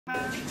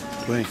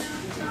Dwayne,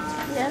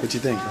 Yeah. what you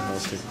think?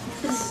 This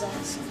is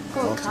awesome.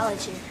 Going to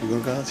college here. You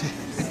going to college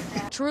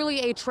here?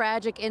 Truly a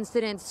tragic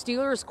incident.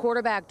 Steelers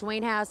quarterback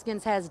Dwayne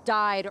Haskins has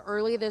died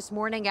early this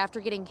morning after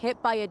getting hit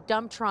by a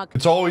dump truck.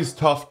 It's always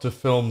tough to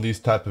film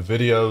these type of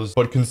videos,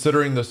 but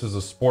considering this is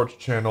a sports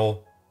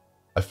channel,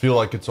 I feel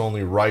like it's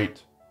only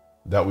right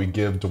that we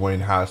give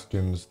Dwayne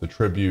Haskins the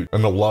tribute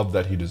and the love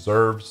that he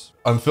deserves.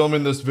 I'm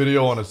filming this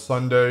video on a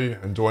Sunday,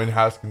 and Dwayne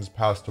Haskins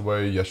passed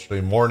away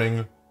yesterday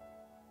morning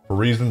for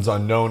reasons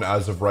unknown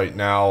as of right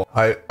now.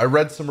 I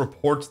read some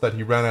reports that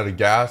he ran out of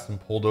gas and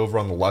pulled over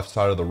on the left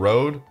side of the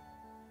road.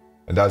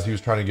 And as he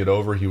was trying to get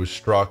over, he was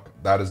struck.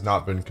 That has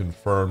not been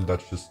confirmed.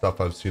 That's just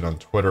stuff I've seen on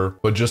Twitter.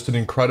 But just an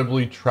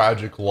incredibly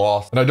tragic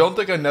loss. And I don't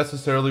think I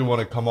necessarily want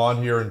to come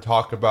on here and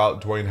talk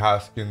about Dwayne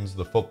Haskins,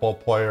 the football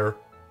player.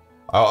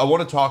 I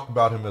want to talk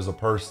about him as a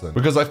person,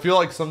 because I feel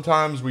like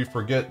sometimes we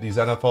forget these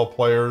NFL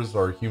players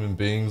are human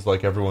beings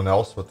like everyone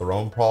else, with their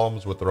own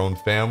problems, with their own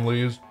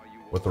families,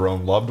 with their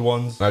own loved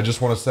ones. And I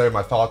just want to say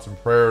my thoughts and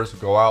prayers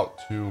go out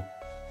to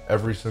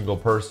every single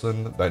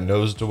person that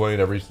knows Dwayne,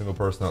 every single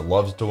person that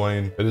loves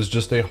Dwayne. It is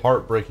just a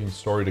heartbreaking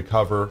story to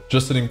cover.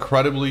 Just an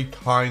incredibly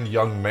kind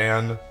young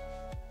man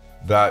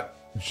that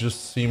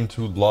just seemed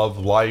to love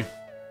life.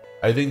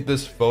 I think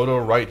this photo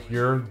right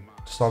here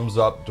sums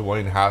up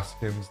Dwayne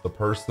Haskins, the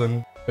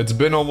person. It's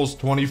been almost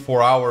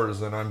 24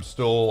 hours and I'm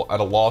still at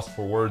a loss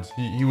for words.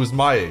 He was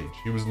my age.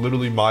 He was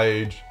literally my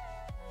age.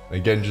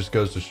 Again, just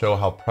goes to show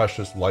how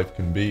precious life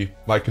can be.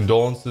 My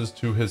condolences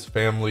to his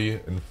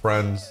family and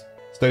friends.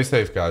 Stay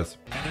safe, guys.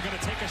 And they're going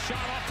to take a shot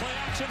off play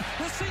action.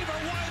 Receiver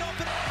wide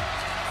open.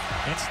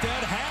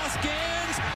 Instead, Haskins.